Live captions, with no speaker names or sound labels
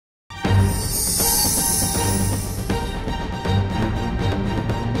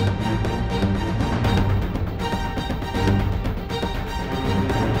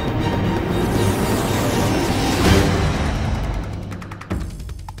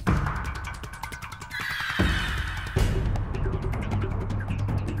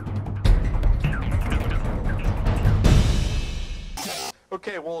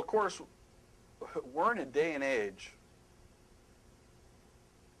Okay, well, of course, we're in a day and age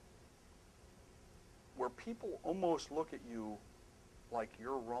where people almost look at you like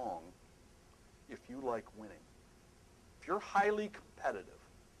you're wrong if you like winning. If you're highly competitive,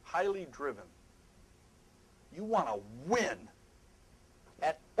 highly driven, you want to win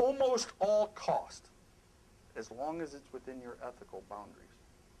at almost all cost, as long as it's within your ethical boundaries.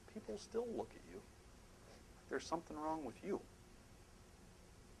 People still look at you like there's something wrong with you.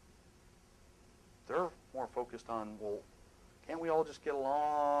 They're more focused on, well, can't we all just get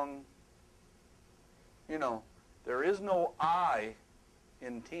along? You know, there is no I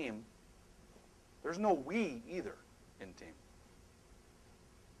in team. There's no we either in team.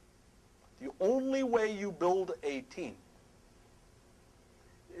 The only way you build a team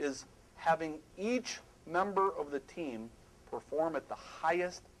is having each member of the team perform at the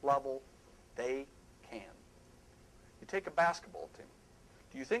highest level they can. You take a basketball team.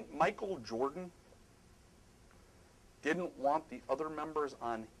 Do you think Michael Jordan didn't want the other members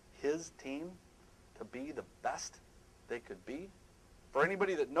on his team to be the best they could be? For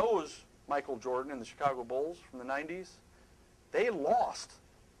anybody that knows Michael Jordan and the Chicago Bulls from the 90s, they lost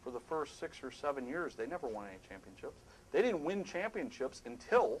for the first 6 or 7 years. They never won any championships. They didn't win championships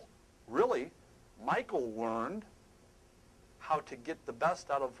until, really, Michael learned how to get the best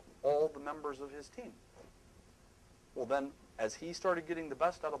out of all the members of his team. Well, then, as he started getting the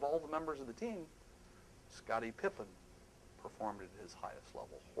best out of all the members of the team, Scottie Pippen performed at his highest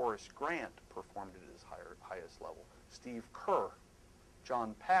level. Horace Grant performed at his highest level. Steve Kerr,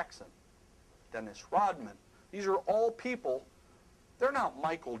 John Paxson, Dennis Rodman. These are all people. They're not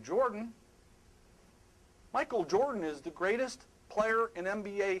Michael Jordan. Michael Jordan is the greatest player in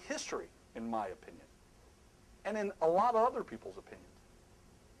NBA history, in my opinion, and in a lot of other people's opinions.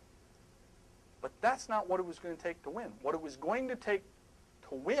 But that's not what it was going to take to win. What it was going to take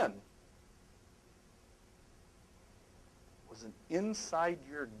to win was an inside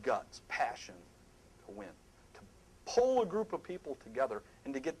your guts passion to win, to pull a group of people together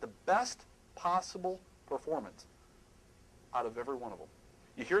and to get the best possible performance out of every one of them.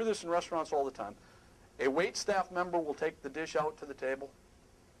 You hear this in restaurants all the time. A wait staff member will take the dish out to the table.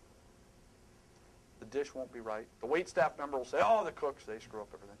 The dish won't be right. The wait staff member will say, oh, the cooks, they screw up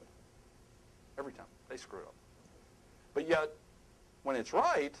everything. Every time, they screw it up. But yet, when it's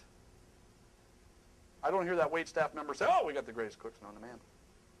right, I don't hear that wait staff member say, oh, we got the greatest cooks known to man.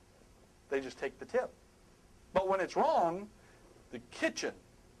 They just take the tip. But when it's wrong, the kitchen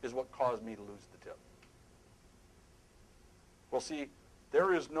is what caused me to lose the tip. Well, see,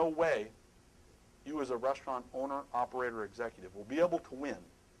 there is no way you as a restaurant owner, operator, executive will be able to win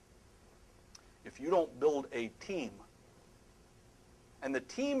if you don't build a team. And the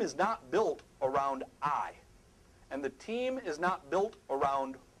team is not built around I. And the team is not built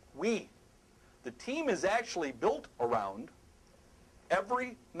around we. The team is actually built around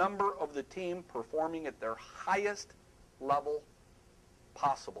every member of the team performing at their highest level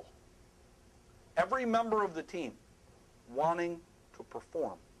possible. Every member of the team wanting to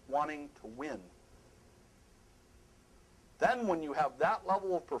perform, wanting to win. Then when you have that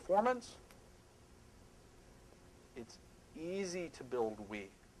level of performance, it's easy to build we.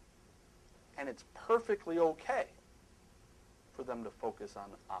 And it's perfectly okay for them to focus on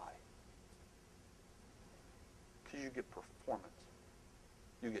I. Because you get performance.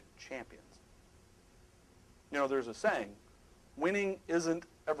 You get champions. You know, there's a saying, winning isn't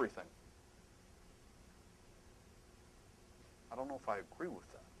everything. I don't know if I agree with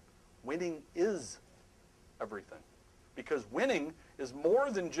that. Winning is everything. Because winning is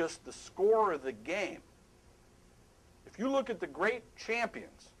more than just the score of the game. If you look at the great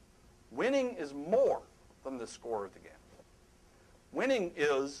champions, winning is more than the score of the game. Winning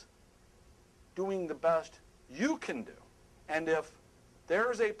is doing the best you can do. And if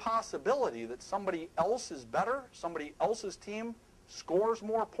there's a possibility that somebody else is better, somebody else's team scores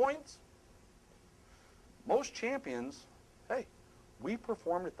more points, most champions, hey, we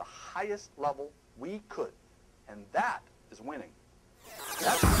performed at the highest level we could. And that is winning.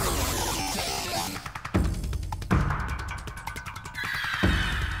 That's winning.